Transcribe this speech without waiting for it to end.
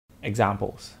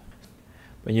examples.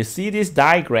 When you see this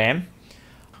diagram,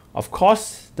 of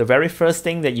course, the very first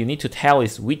thing that you need to tell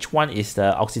is which one is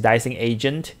the oxidizing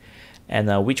agent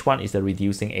and which one is the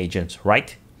reducing agent,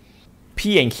 right?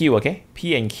 P and Q, okay?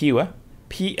 P and Q.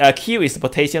 Q is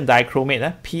potassium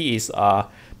dichromate. P is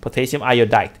potassium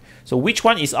iodide. So which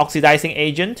one is oxidizing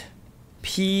agent?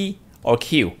 P or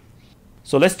Q?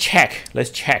 So let's check.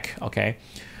 Okay.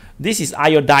 This is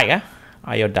iodide.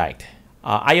 Iodide.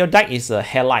 Iodide is a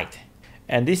halide.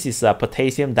 And this is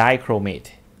potassium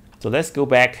dichromate. So let's go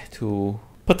back to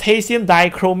potassium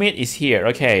dichromate is here.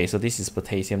 Okay, so this is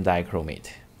potassium dichromate.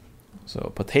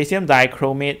 So potassium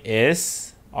dichromate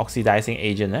is oxidizing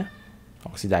agent.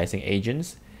 Oxidizing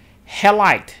agents.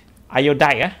 Halide,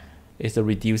 iodide is the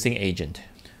reducing agent.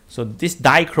 So this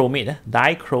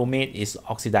dichromate is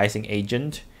oxidizing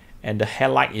agent, and the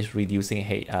halide is reducing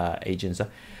agents.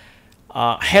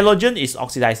 Halogen is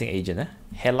oxidizing agent.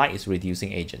 Halide is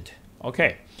reducing agent.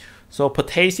 Okay, so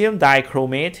potassium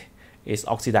dichromate is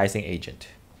oxidizing agent.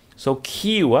 So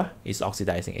Q is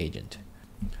oxidizing agent.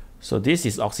 So this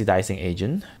is oxidizing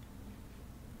agent.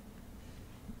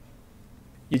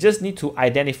 You just need to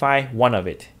identify one of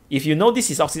it. If you know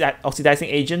this is oxidizing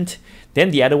agent,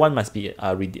 then the other one must be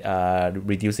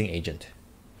reducing agent.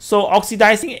 So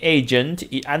oxidizing agent,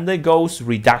 it undergoes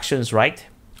reductions, right?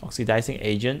 Oxidizing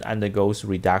agent undergoes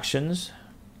reductions.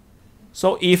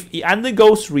 So if it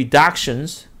undergoes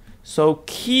reductions, so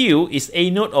Q is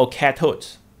anode or cathode.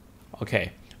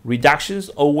 Okay, reductions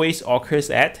always occurs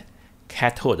at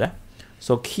cathode.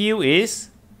 So Q is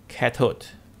cathode,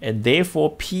 and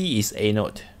therefore P is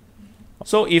anode.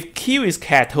 So if Q is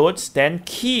cathode, then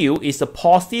Q is the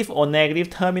positive or negative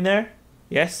terminal.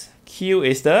 Yes, Q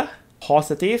is the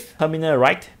positive terminal,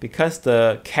 right? Because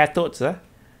the cathode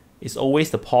is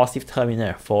always the positive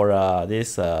terminal for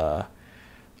this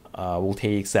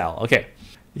voltaic cell. Okay,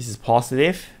 this is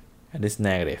positive and this is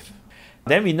negative.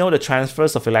 Then we know the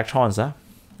transfers of electrons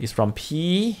is from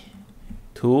P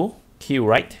to Q,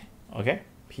 right? Okay,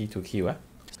 P to Q.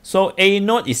 So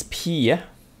anode is P.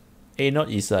 Anode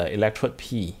is electrode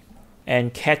P,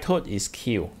 and cathode is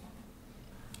Q.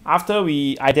 After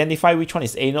we identify which one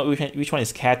is anode, which one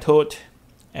is cathode,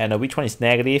 and which one is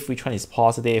negative, which one is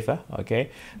positive, okay,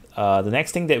 the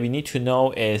next thing that we need to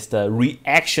know is the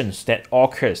reactions that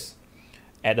occurs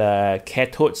at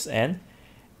cathodes and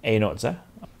anodes.